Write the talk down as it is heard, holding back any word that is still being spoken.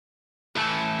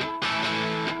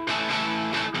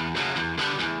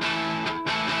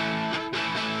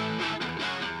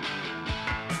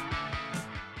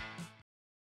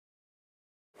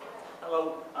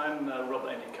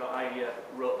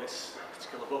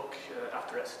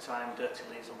after extra time, Dirty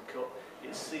Leeds Uncut.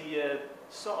 It's the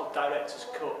sort of director's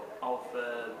cut of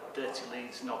Dirty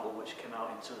Leeds novel which came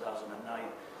out in 2009.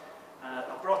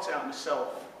 I brought it out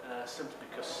myself simply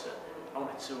because I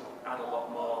wanted to add a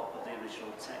lot more of the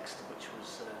original text, which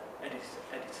was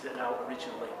edited out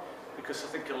originally, because I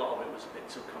think a lot of it was a bit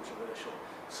too controversial.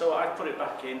 So I put it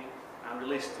back in and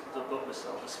released the book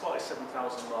myself. There's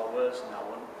 47,000 more words in that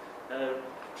one.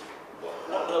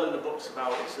 What really the book's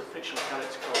about is a fictional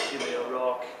character called Jimmy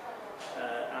O'Rourke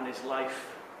and his life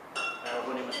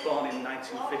when he was born in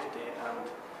 1950, and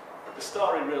the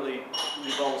story really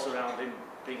revolves around him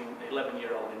being an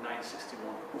 11-year-old in 1961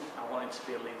 and wanting to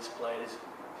be a Leeds player. He's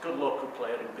a good local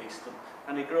player in Beeston,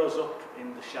 and he grows up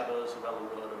in the shadows of Ellen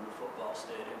Road and the football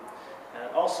stadium.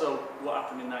 Also, what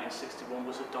happened in 1961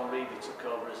 was that Don Reevy took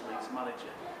over as Leeds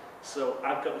manager. So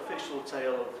I've got the fictional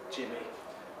tale of Jimmy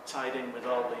tied in with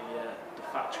all the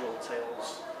factual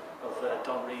tales of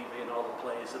Don Reevy and all the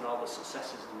players and all the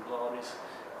successes and glories,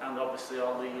 and obviously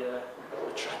all the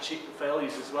tragic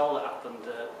failures as well that happened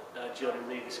during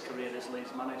Reevy's career as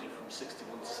Leeds manager from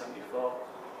 61 to 74.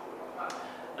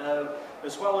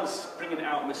 As well as bringing it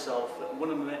out myself, one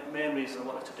of the main reasons I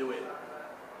wanted to do it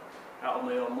out of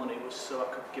my own money was so I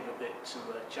could give a bit to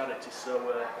charity. So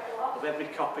of every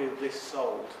copy of this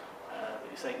sold,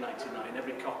 it's $8.99.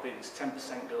 Every copy, it's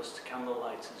 10% goes to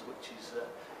Candlelighters, which is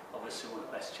obviously one of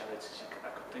the best charities I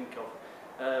could think of.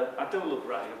 I do love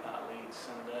writing about Leeds,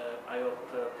 and I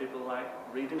hope people like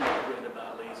reading what I've written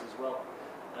about Leeds as well.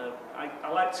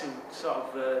 I like to sort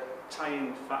of tie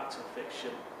in fact and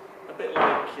fiction, a bit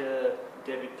like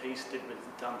David Peace did with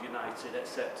Damned United,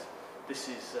 except this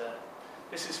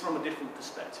is from a different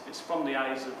perspective. It's from the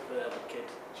eyes of the kid,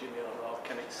 Jimmy O'Rourke,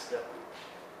 and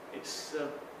it's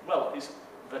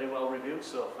very well reviewed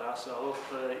so far, so I hope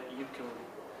you can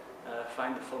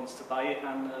find the funds to buy it,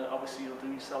 and obviously you'll do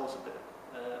yourselves a bit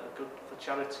good for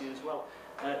charity as well.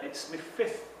 It's my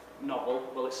fifth novel.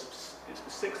 Well, it's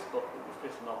the sixth book, but my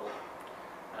fifth novel.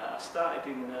 I started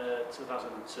in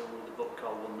 2002 with a book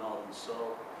called One Northern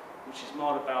Soul, which is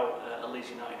more about a Leeds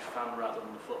United fan rather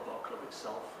than the football club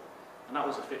itself. And that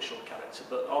was a fictional character,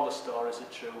 but all the stories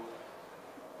are true,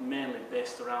 mainly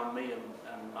based around me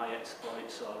and my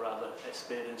exploits, or rather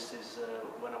experiences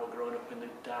when I was growing up in the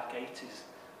dark 80s,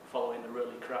 following the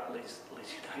really crap Leeds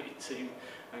United team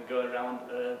and going around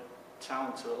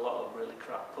town to a lot of really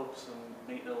crap pubs and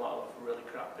meeting a lot of really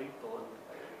crap people and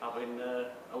having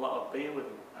a lot of beer with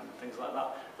them and things like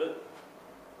that. But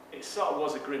it sort of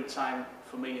was a grim time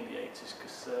for me in the 80s,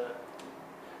 because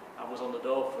I was on the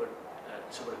door for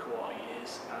 2¼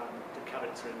 years, and the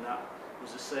character in that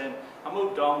was the same. I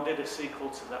moved on, did a sequel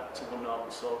to that, to One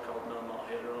Northern Soul, called No More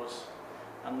Heroes,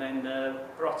 and then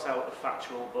brought out a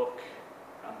factual book,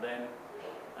 and then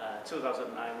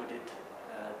 2009 we did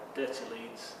Dirty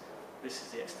Leeds. This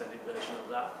is the extended version of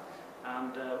that,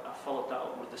 and I followed that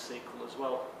up with the sequel as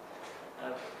well.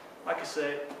 Like I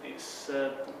say,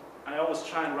 I always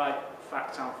try and write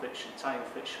fact and fiction, tying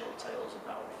fictional tales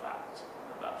about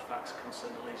facts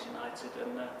concerning Leeds United,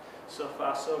 and so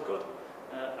far so good.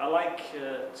 I like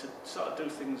to sort of do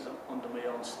things under my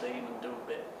own steam and do a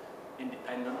bit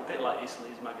independent, a bit like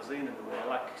Leeds magazine in a way. I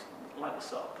like the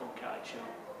sort of punk attitude.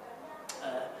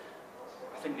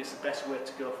 I think it's the best way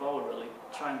to go forward, really.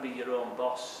 Try and be your own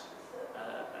boss,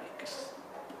 because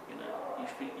you know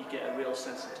you get a real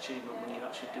sense of achievement when you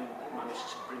actually do manage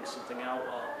to bring something out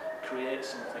or create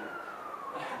something.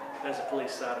 There's a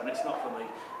police siren, it's not for me.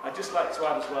 I'd just like to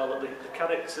add as well that the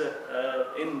character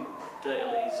in Dirty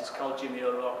Leeds is called Jimmy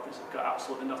O'Rourke. It's got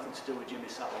absolutely nothing to do with Jimmy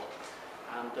Savile.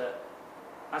 And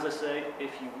as I say,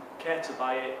 if you care to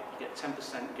buy it, you get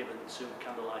 10% given to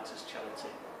Candlelighters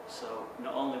charity. So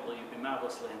not only will you be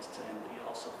marvellously entertained, but you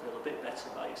also feel a bit better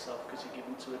about yourself because you're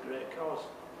given to a great cause.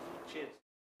 Cheers.